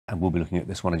and we'll be looking at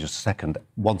this one in just a second,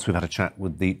 once we've had a chat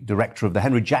with the director of the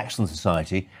Henry Jackson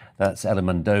Society, that's Alan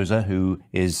Mendoza, who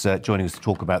is joining us to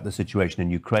talk about the situation in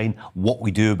Ukraine, what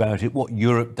we do about it, what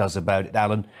Europe does about it.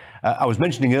 Alan, I was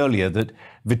mentioning earlier that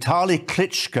Vitaly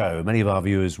Klitschko, many of our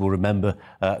viewers will remember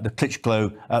the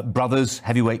Klitschko brothers,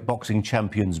 heavyweight boxing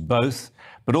champions both,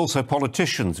 but also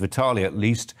politicians. Vitaly, at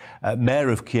least, mayor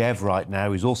of Kiev right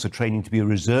now, is also training to be a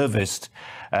reservist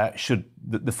should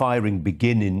the firing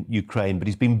begin in Ukraine. But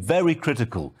he's been very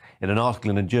critical in an article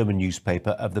in a German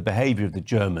newspaper of the behaviour of the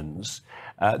Germans.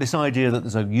 This idea that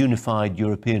there's a unified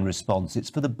European response, it's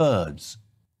for the birds.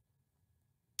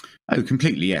 Oh,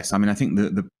 completely, yes. I mean, I think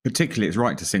particularly it's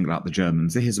right to single out the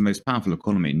Germans. It is the most powerful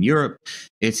economy in Europe.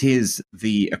 It is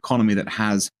the economy that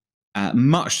has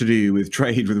much to do with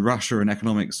trade with Russia and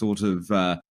economic sort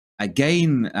of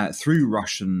gain through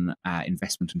Russian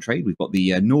investment and trade. We've got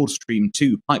the Nord Stream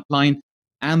 2 pipeline,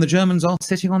 and the Germans are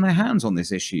sitting on their hands on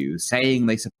this issue, saying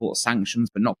they support sanctions,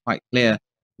 but not quite clear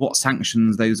what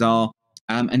sanctions those are,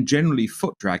 and generally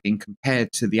foot-dragging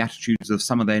compared to the attitudes of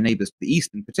some of their neighbours to the east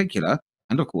in particular,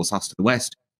 and of course us to the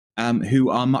west, who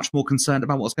are much more concerned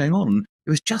about what's going on. And it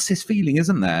was just this feeling,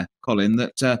 isn't there, Colin,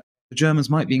 that the Germans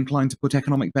might be inclined to put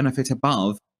economic benefit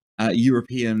above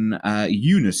European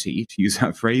unity, to use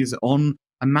that phrase, on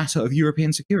a matter of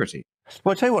European security.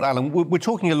 Well, I'll tell you what, Alan, we're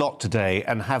talking a lot today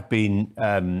and have been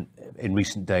in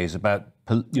recent days about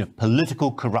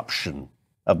political corruption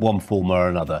of one form or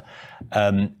another,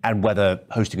 and whether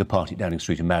hosting a party at Downing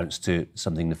Street amounts to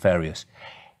something nefarious.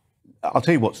 I'll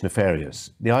tell you what's nefarious.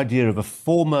 The idea of a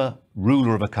former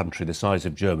ruler of a country the size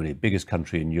of Germany, biggest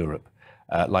country in Europe,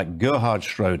 like Gerhard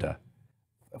Schröder,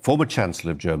 former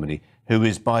Chancellor of Germany, who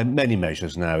is by many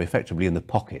measures now effectively in the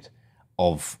pocket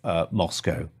of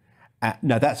Moscow.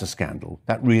 Now, that's a scandal.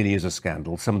 That really is a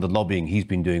scandal. Some of the lobbying he's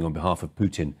been doing on behalf of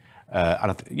Putin,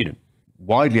 and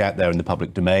widely out there in the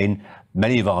public domain.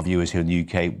 Many of our viewers here in the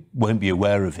UK won't be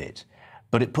aware of it,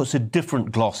 but it puts a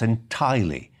different gloss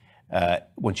entirely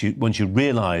once you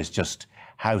realise just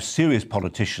how serious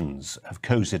politicians have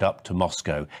cozied up to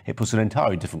Moscow. It puts an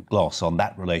entirely different gloss on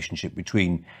that relationship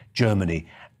between Germany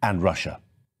and Russia.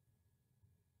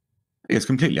 Yes,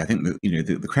 completely. I think that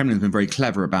the Kremlin's been very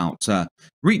clever about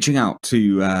reaching out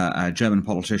to German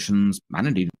politicians and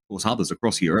indeed, of course, others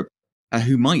across Europe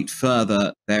who might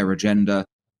further their agenda.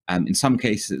 In some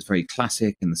cases, it's very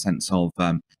classic in the sense of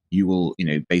you will,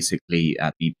 basically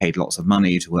be paid lots of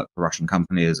money to work for Russian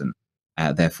companies, and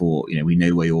therefore, we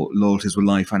know where your loyalties will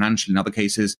lie financially. In other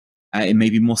cases, it may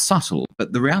be more subtle.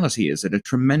 But the reality is that a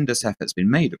tremendous effort's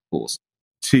been made, of course,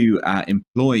 to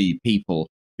employ people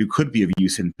who could be of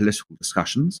use in political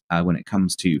discussions when it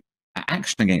comes to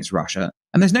action against Russia.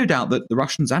 And there's no doubt that the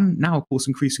Russians, and now, of course,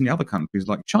 increasingly other countries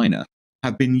like China,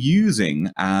 have been using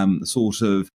sort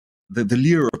of the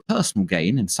lure of personal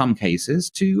gain in some cases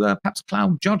to perhaps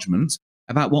cloud judgments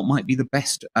about what might be the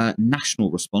best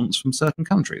national response from certain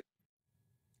countries.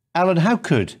 Alan, how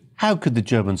could the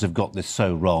Germans have got this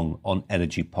so wrong on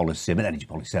energy policy? I mean, energy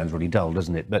policy sounds really dull,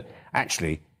 doesn't it? But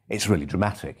actually, it's really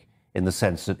dramatic in the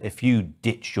sense that if you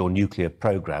ditch your nuclear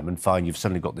program and find you've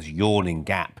suddenly got this yawning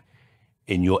gap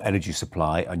in your energy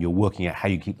supply and you're working out how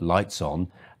you keep the lights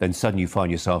on, then suddenly you find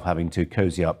yourself having to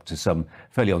cozy up to some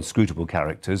fairly unscrutable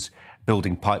characters,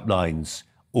 building pipelines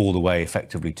all the way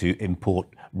effectively to import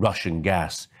Russian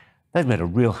gas. They've made a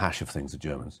real hash of things, the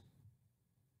Germans.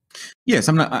 Yes,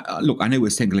 look, I know we're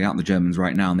singling out the Germans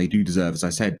right now, and they do deserve, as I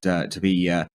said, to be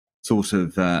sort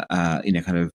of,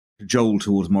 kind of cajoled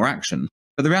towards more action.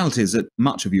 But the reality is that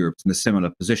much of Europe's in a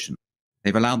similar position.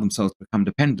 They've allowed themselves to become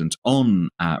dependent on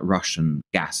Russian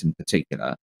gas in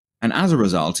particular. And as a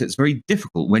result, it's very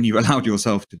difficult when you've allowed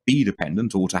yourself to be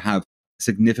dependent or to have a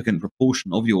significant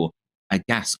proportion of your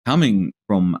gas coming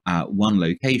from one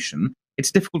location.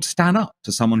 It's difficult to stand up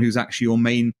to someone who's actually your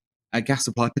main gas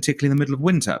supply, particularly in the middle of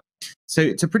winter. So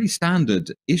it's a pretty standard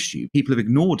issue. People have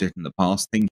ignored it in the past,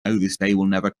 thinking, oh, this day will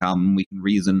never come, we can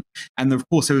reason. And of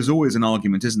course, there is always an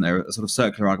argument, isn't there, a sort of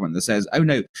circular argument that says, oh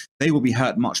no, they will be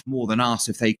hurt much more than us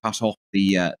if they cut off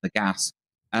the gas,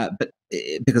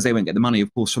 because they won't get the money,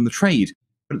 of course, from the trade.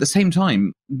 But at the same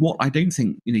time, what I don't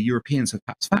think Europeans have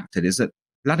perhaps factored is that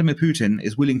Vladimir Putin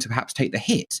is willing to perhaps take the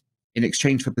hit in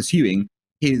exchange for pursuing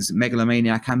his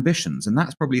megalomaniac ambitions. And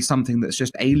that's probably something that's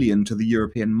just alien to the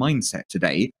European mindset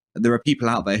today, that there are people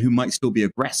out there who might still be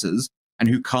aggressors and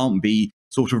who can't be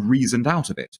sort of reasoned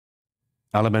out of it.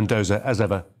 Alan Mendoza, as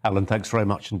ever. Alan, thanks very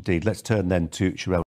much indeed. Let's turn then to Sherelle.